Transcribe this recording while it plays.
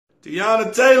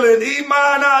Teyana, Taylor, and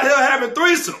Iman out here having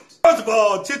threesomes. First of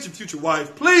all, attention future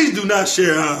wife, please do not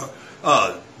share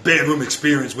our bedroom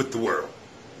experience with the world.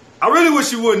 I really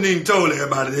wish you wouldn't even told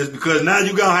everybody this, because now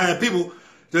you gonna have people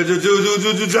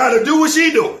to try to do what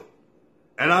she doing.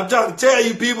 And I'm trying to tell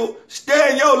you people,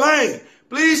 stay in your lane.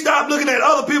 Please stop looking at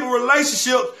other people's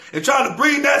relationships and trying to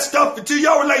bring that stuff into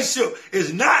your relationship.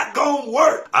 It's not going to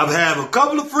work. I've had a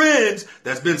couple of friends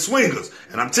that's been swingers,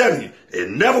 and I'm telling you, it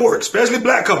never works, especially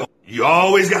black couples. You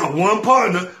always got one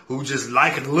partner who just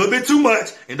like it a little bit too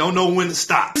much and don't know when to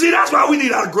stop. See, that's why we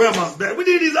need our grandmas back. We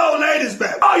need these old ladies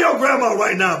back. Call your grandma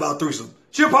right now about threesome.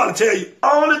 She'll probably tell you,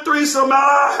 only threesome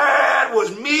I had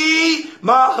was me,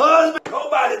 my husband,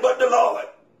 nobody but the Lord.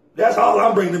 That's all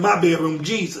I'm bringing to my bedroom,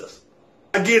 Jesus.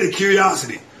 I get it,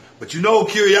 curiosity. But you know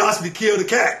curiosity killed the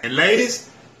cat. And ladies,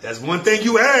 that's one thing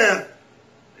you have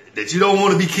that you don't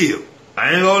want to be killed.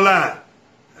 I ain't gonna lie.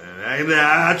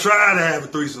 I tried to have a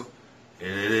threesome.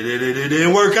 It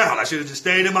didn't work out. I should have just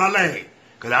stayed in my lane.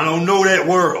 Because I don't know that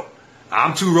world.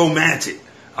 I'm too romantic.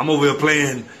 I'm over here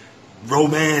playing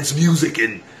romance music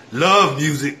and love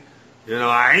music. You know,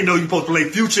 I ain't know you supposed to play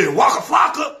Future and Waka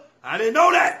Flocka. I didn't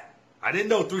know that. I didn't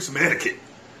know threesome etiquette.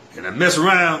 And I mess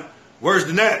around. Worse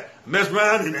than that, I messed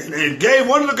around and gave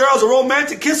one of the girls a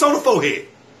romantic kiss on the forehead.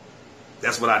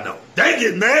 That's what I know. They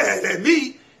get mad at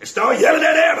me and start yelling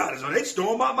at everybody. So they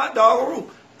storm out my dog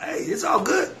room. Hey, it's all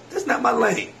good. That's not my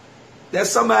lane. That's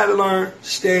somebody to learn.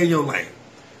 Stay in your lane.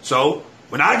 So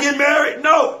when I get married,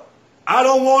 no, I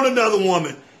don't want another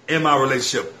woman in my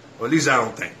relationship. Or at least I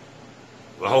don't think.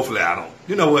 Well, hopefully I don't.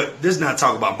 You know what? This is not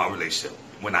talk about my relationship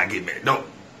when I get married. No.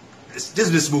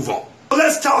 Just move on. Well,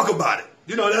 let's talk about it.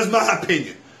 You know, that's my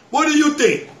opinion. What do you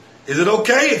think? Is it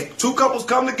okay if two couples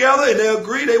come together and they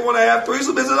agree they want to have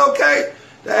threesome? Is it okay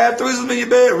to have threesome in your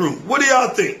bedroom? What do y'all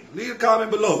think? Leave a comment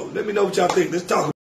below. Let me know what y'all think. Let's talk about it.